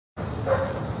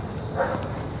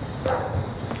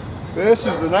This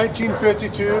is the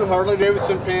 1952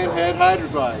 Harley-Davidson Panhead Hydra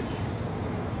Glide.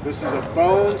 This is a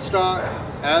bone stock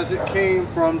as it came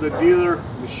from the dealer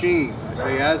machine. I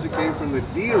say as it came from the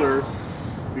dealer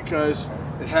because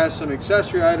it has some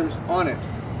accessory items on it.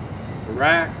 The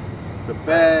rack, the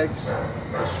bags,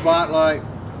 the spotlight,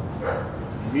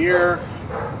 mirror,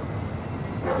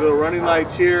 these little running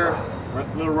lights here,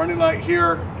 little running light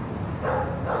here,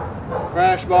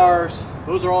 crash bars.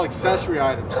 Those are all accessory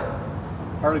items.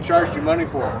 Harley charged you money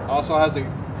for it. Also has a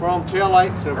chrome tail light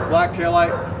instead of a black tail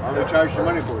light. Harley charged you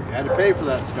money for it. You had to pay for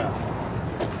that stuff.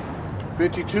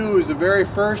 52 is the very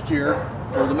first year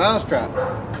for the mousetrap.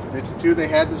 52 they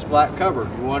had this black cover.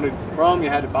 You wanted chrome,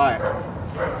 you had to buy it.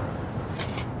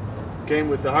 Came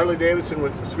with the Harley-Davidson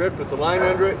with the script with the line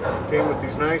under it. Came with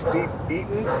these nice deep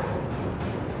Eatons.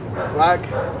 Black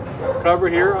cover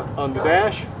here on the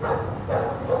dash.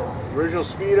 Original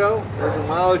speedo, original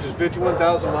mileage is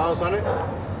 51,000 miles on it.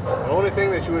 The only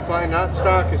thing that you would find not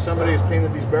stock is somebody has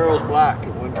painted these barrels black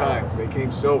at one time. They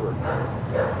came silver.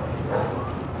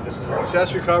 This is an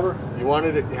accessory cover. You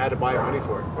wanted it, you had to buy money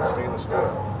for it. It's stainless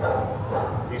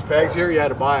steel. These pegs here, you had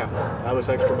to buy them. That was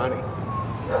extra money.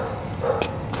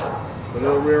 The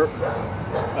little rear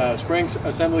spring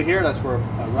assembly here, that's for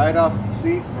a ride-off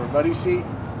seat or a buddy seat.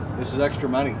 This is extra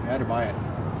money. You had to buy it.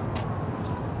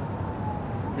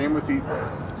 Came with the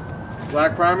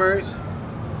black primaries.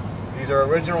 These are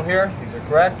original here. These are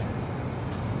correct.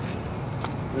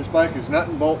 This bike is nut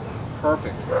and bolt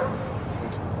perfect.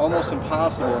 It's almost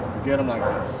impossible to get them like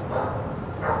this.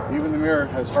 Even the mirror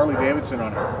has Harley-Davidson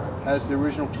on it. Has the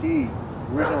original key,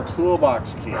 original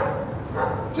toolbox key.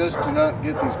 Just do not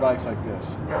get these bikes like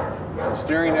this. So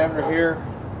steering dampener here.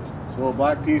 This little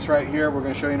black piece right here. We're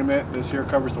going to show you in a minute. This here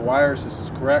covers the wires. This is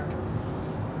correct.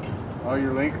 All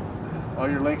your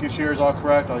linkage here is all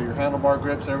correct. All your handlebar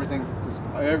grips, everything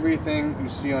you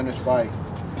see on this bike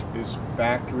is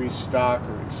factory stock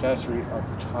or accessory of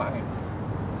the time.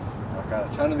 I've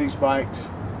got a ton of these bikes.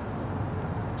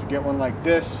 To get one like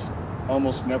this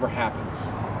almost never happens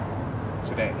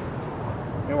today.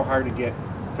 They were hard to get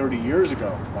 30 years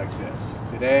ago like this.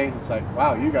 Today it's like,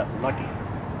 wow, you got lucky.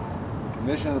 The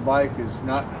condition of the bike is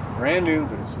not brand new,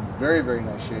 but it's in very, very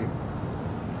nice shape.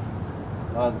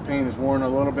 The paint is worn a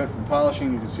little bit from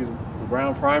polishing. You can see the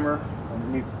brown primer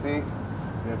underneath the paint.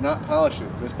 We have not polished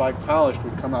it. This bike polished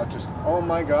would come out just, oh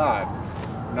my God,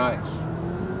 nice.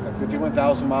 It's got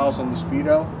 51,000 miles on the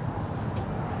speedo.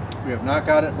 We have not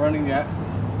got it running yet.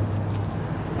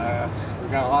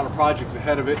 We've got a lot of projects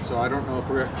ahead of it, so I don't know if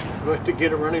we're going to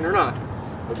get it running or not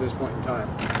at this point in time.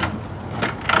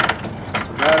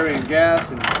 Some battery and gas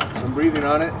and some breathing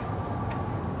on it.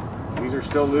 These are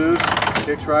still loose.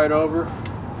 Kicks right over.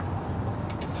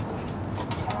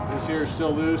 This here is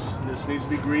still loose. This needs to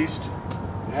be greased.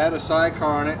 It had a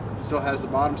sidecar on it. It still has the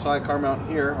bottom sidecar mount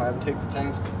here. I have to take the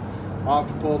tanks off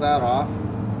to pull that off.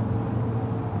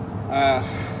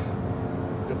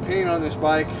 The paint on this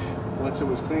bike, once it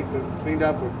was cleaned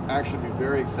up, would actually be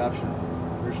very exceptional.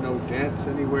 There's no dents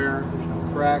anywhere. There's no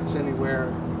cracks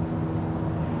anywhere.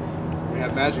 We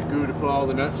have magic goo to put all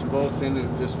the nuts and bolts in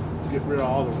and just get rid of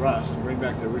all the rust and bring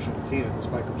back the original patina. This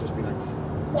bike would just be like,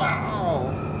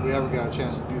 wow! If we ever got a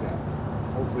chance to do that.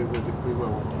 Hopefully we will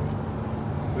one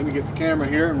day. Let me get the camera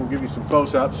here and we'll give you some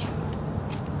close-ups.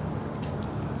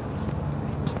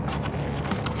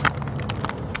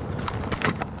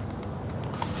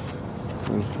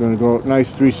 I'm just going to go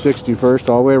nice 360 first,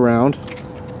 all the way around.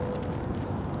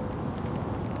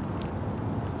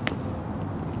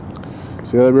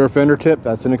 See the rear fender tip?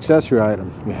 That's an accessory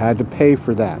item. You had to pay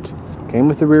for that. Came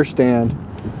with the rear stand.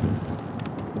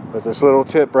 But this little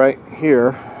tip right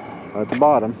here at the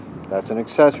bottom, that's an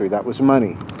accessory. That was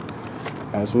money.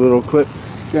 Has a little clip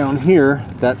down here.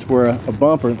 That's where a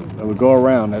bumper that would go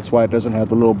around. That's why it doesn't have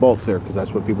the little bolts there, because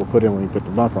that's what people put in when you put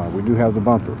the bumper on. We do have the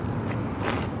bumper.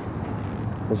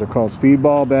 Those are called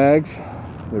speedball bags.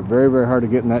 They're very, very hard to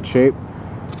get in that shape.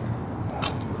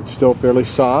 It's still fairly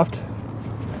soft.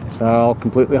 It's not all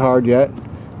completely hard yet.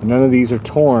 And none of these are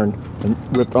torn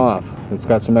and ripped off. It's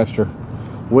got some extra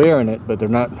wear in it, but they're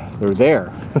not, they're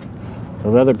there. The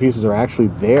leather pieces are actually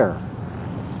there.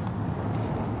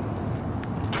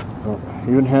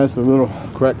 Even has the little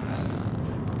correct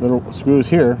little screws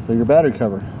here for your battery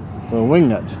cover. Little wing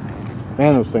nuts.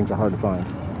 Man, those things are hard to find.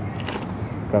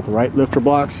 Got the right lifter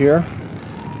blocks here.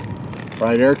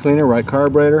 Right air cleaner, right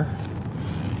carburetor.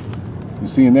 You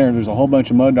see in there's a whole bunch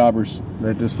of mud daubers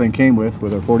that this thing came with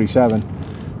our 47.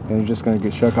 And they're just going to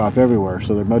get shook off everywhere.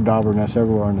 So they're mud dauber nests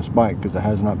everywhere on this bike because it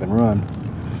has not been run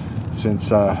since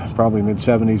probably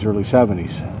mid-70s, early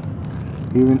 70s.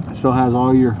 Even still has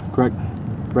all your correct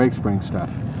brake spring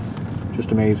stuff.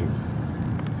 Just amazing.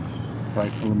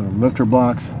 Right, aluminum lifter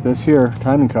box. This here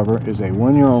timing cover is a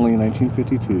 1 year only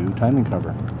 1952 timing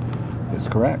cover. It's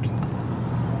correct.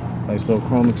 Nice little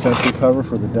chrome accessory cover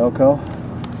for the Delco.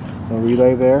 No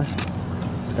relay there.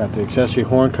 It's got the accessory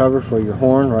horn cover for your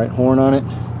horn, right horn on it.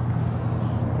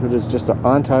 It is just an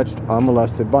untouched,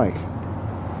 unmolested bike.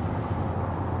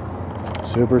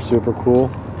 Super, super cool.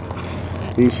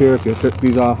 These here, if you took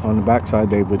these off on the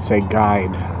backside, they would say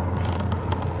guide.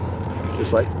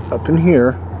 Just like up in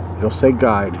here, it'll say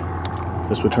guide.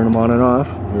 This would turn them on and off.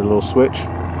 Your little switch.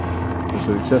 This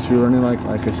is accessory running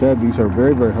like I said. These are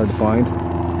very, very hard to find.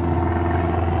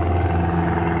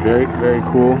 Very, very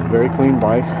cool. Very clean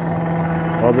bike.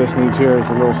 All this needs here is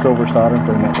a little silver solder.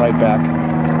 Bring that right back.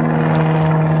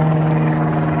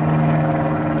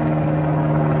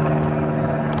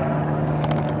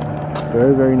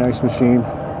 Very, very nice machine.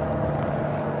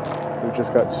 We've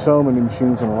just got so many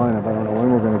machines in the lineup. I don't know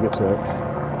when we're going to get to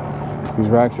it. These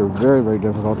racks are very, very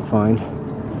difficult to find.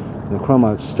 And the chrome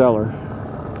on it's stellar.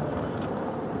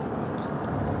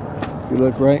 If you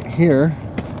look right here,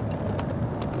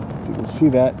 if you can see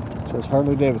that, it says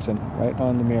Harley Davidson right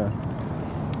on the mirror.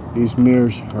 These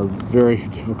mirrors are very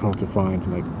difficult to find.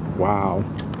 Like, wow.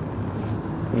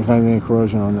 There's not even any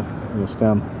corrosion on the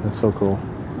stem. That's so cool.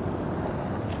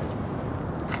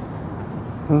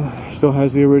 Still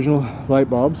has the original light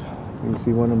bulbs. You can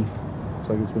see one of them looks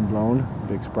like it's been blown.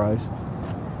 Big surprise.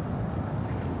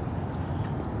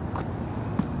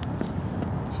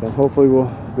 So hopefully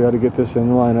we'll be able to get this in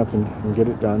the lineup and get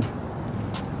it done.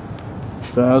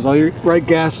 So has all your right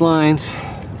gas lines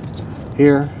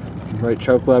here, right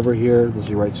choke lever here. This is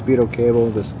your right speedo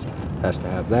cable. This has to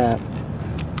have that.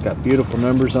 It's got beautiful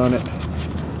numbers on it.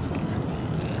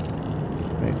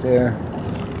 Right there.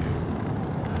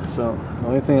 So the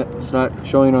only thing that's not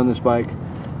showing on this bike,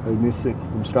 missing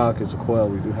from stock, is a coil.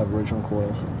 We do have original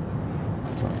coils.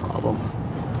 That's not a problem.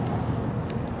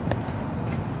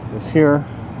 This here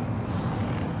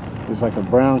is like a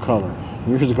brown color.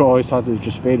 Years ago I always thought it was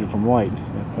just faded from white.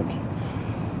 But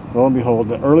lo and behold,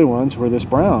 the early ones were this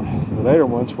brown. The later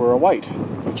ones were a white.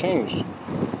 It changed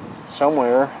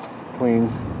somewhere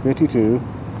between 52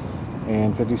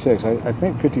 and 56. I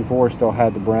think 54 still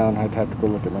had the brown. I'd have to go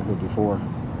look at my 54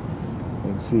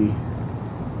 and see.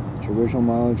 It's original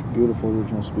mileage, beautiful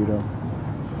original speedo.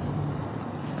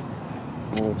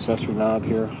 Little accessory knob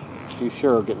here. These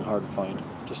here are getting hard to find.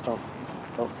 Just don't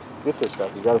get this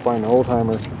stuff. You got to find an old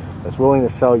timer that's willing to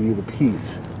sell you the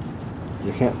piece.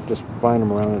 You can't just find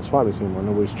them around in swap meets anymore.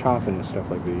 Nobody's chopping and stuff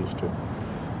like they used to.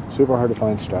 Super hard to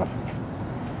find stuff.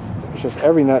 It's just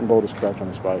every nut and bolt is correct on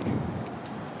this bike.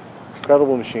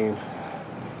 Incredible machine.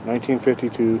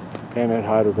 1952 Panhead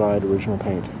Hydra Glide original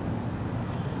paint.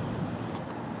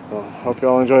 Well, hope you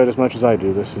all enjoy it as much as I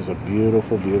do. This is a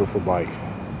beautiful, beautiful bike.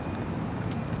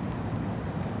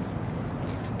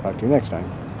 Talk to you next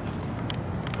time.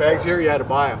 Bags here, you had to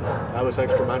buy them. That was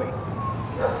extra money.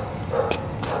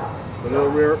 The little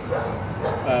rear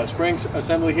spring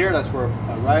assembly here, that's for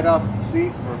a ride-off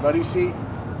seat or a buddy seat.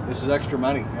 This is extra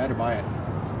money. You had to buy it.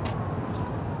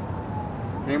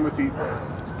 Came with the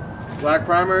black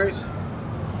primaries.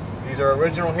 These are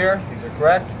original here. These are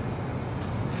correct.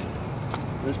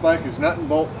 This bike is nut and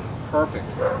bolt perfect.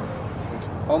 It's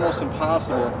almost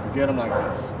impossible to get them like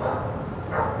this.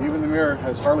 Even the mirror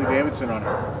has Harley Davidson on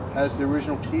it. Has the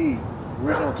original key,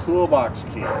 original toolbox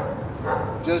key.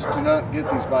 Just do not get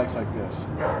these bikes like this.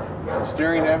 So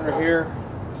steering dampener here.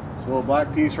 This little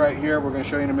black piece right here. We're going to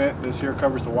show you in a minute. This here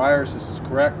covers the wires. This is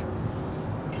correct.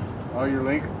 All your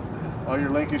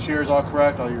linkage here is all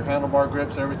correct. All your handlebar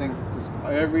grips,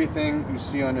 everything you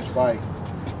see on this bike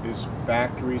is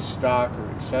factory stock or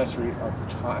accessory of the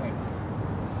time.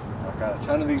 I've got a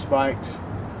ton of these bikes.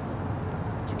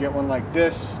 To get one like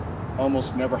this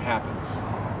almost never happens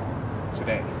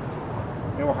today.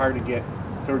 They were hard to get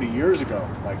 30 years ago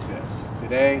like this.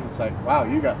 Today it's like, wow,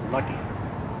 you got lucky.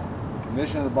 The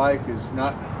condition of the bike is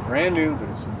not brand new, but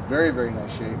it's in very, very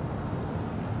nice shape.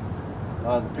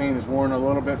 The paint is worn a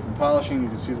little bit from polishing. You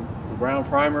can see the brown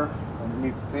primer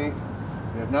underneath the paint.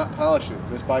 We have not polished it.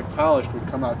 This bike polished would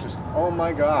come out just, oh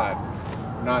my God,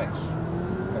 nice.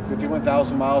 It's got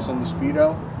 51,000 miles on the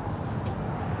speedo.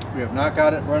 We have not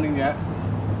got it running yet.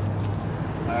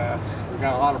 We've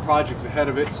got a lot of projects ahead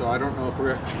of it, so I don't know if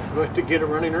we're going to get it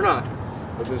running or not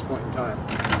at this point in time.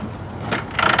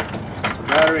 Some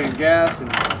battery and gas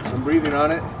and some breathing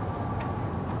on it.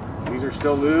 These are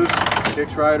still loose.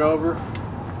 Kicks right over.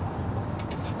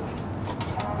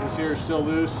 This here is still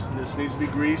loose. This needs to be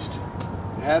greased.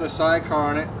 It had a sidecar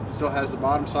on it. It still has the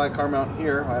bottom sidecar mount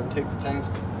here. I have to take the tanks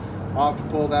off to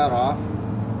pull that off.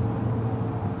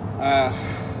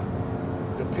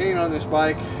 The paint on this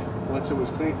bike, once it was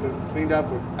cleaned up,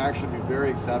 would actually be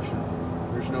very exceptional.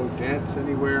 There's no dents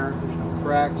anywhere, there's no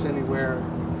cracks anywhere.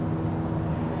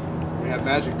 We have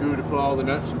magic glue to put all the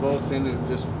nuts and bolts in and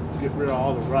just get rid of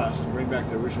all the rust and bring back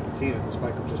the original patina. This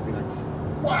bike would just be like,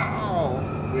 wow!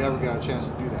 If we ever got a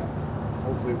chance to do that.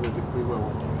 Hopefully we will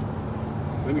one day.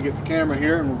 Let me get the camera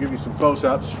here and we'll give you some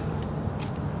close-ups.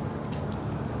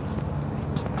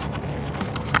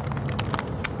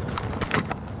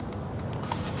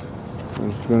 I'm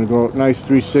just going to go nice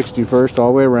 360 first,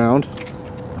 all the way around.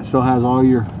 It still has all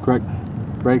your correct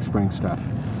brake spring stuff.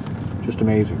 Just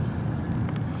amazing.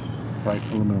 Right,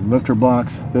 aluminum lifter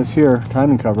blocks. This here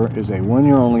timing cover is a 1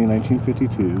 year only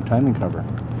 1952 timing cover.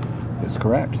 It's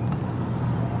correct.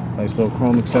 Nice little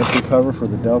chrome accessory cover for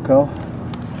the Delco.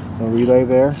 No relay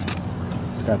there.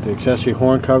 It's got the accessory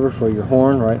horn cover for your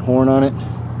horn, right horn on it.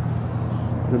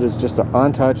 It is just an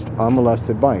untouched,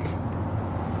 unmolested bike.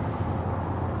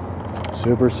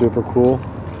 Super, super cool.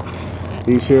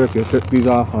 These here, if you took these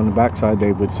off on the backside,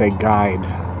 they would say guide.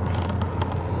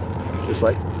 Just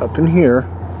like up in here,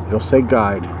 it'll say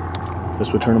guide.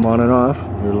 This would turn them on and off.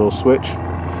 Your little switch.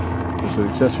 This is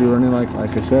accessory running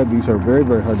like I said, these are very,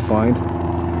 very hard to find.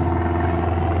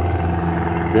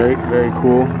 Very, very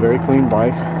cool, very clean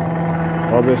bike.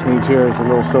 All this needs here is a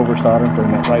little silver solder.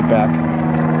 Bring that right back.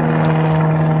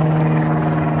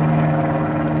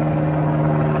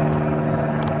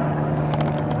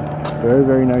 Very,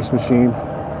 very nice machine.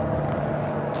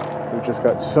 We've just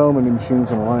got so many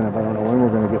machines in the lineup, I don't know when we're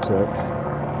going to get to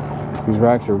it. These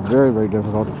racks are very, very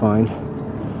difficult to find.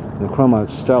 And the chrome on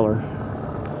it's stellar.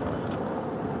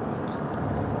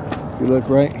 If you look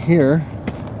right here,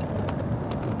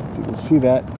 if you can see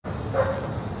that.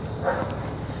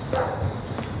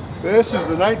 This is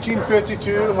the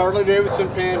 1952 Harley Davidson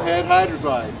Panhead Hydra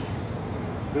Glide.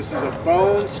 This is a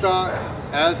bone stock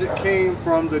as it came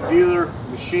from the dealer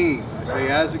machine. I say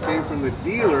as it came from the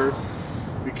dealer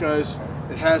because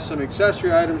it has some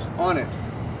accessory items on it.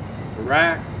 The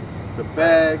rack, the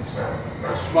bags,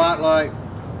 the spotlight,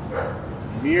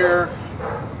 mirror,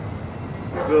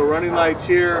 these little running lights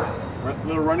here,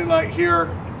 little running light here,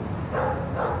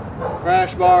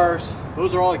 crash bars.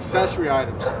 Those are all accessory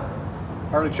items.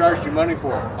 Harley charged you money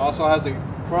for it. Also has a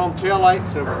chrome tail light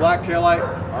instead of a black tail light.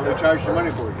 Harley charged you money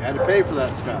for it. You had to pay for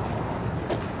that stuff.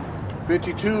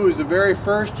 52 is the very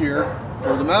first year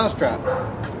for the mousetrap.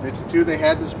 52 they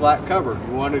had this black cover.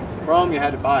 You wanted chrome, you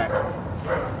had to buy it.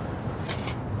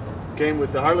 Came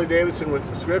with the Harley Davidson with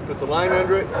the script with the line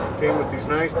under it. Came with these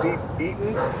nice deep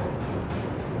Eatons.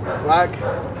 Black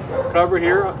cover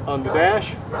here on the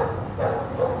dash.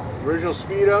 Original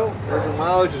speedo. Original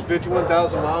mileage is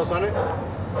 51,000 miles on it.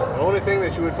 The only thing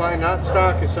that you would find not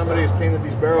stock is somebody has painted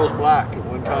these barrels black at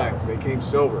one time. They came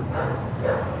silver.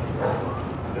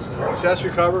 This is an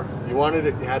accessory cover. You wanted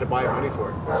it, you had to buy money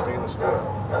for it. It's stainless steel.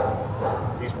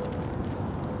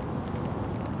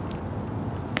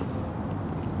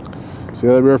 See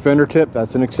the rear fender tip?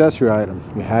 That's an accessory item.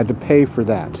 You had to pay for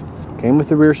that. Came with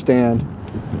the rear stand.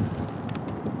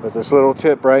 With this little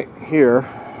tip right here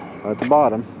at the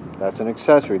bottom, that's an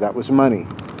accessory. That was money.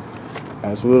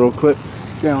 Has a little clip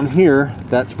down here.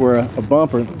 That's where a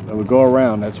bumper that would go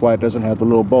around. That's why it doesn't have the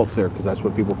little bolts there, because that's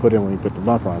what people put in when you put the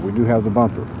bumper on. We do have the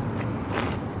bumper.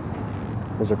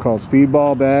 Those are called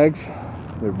speedball bags.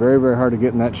 They're very, very hard to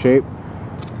get in that shape.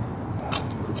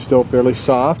 It's still fairly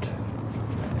soft.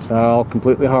 It's not all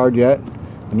completely hard yet.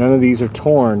 And none of these are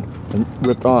torn and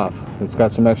ripped off. It's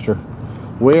got some extra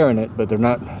wear in it, but they're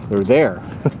not, they're there.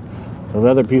 The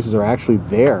leather pieces are actually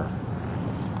there.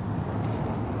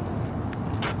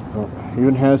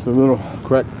 Even has the little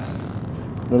correct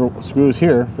little screws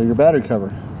here for your battery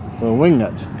cover, little wing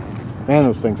nuts. Man,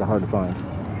 those things are hard to find.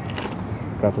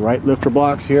 Got the right lifter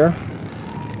blocks here,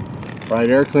 right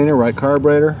air cleaner, right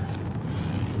carburetor.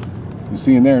 You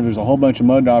see in there's a whole bunch of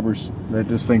mud daubers that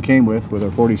this thing came with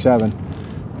our 47,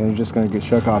 and they're just going to get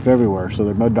shook off everywhere. So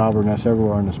there's mud dauber nests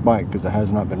everywhere on this bike because it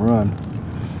has not been run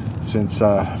since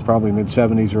probably mid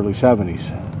 70s, early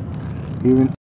 70s. Even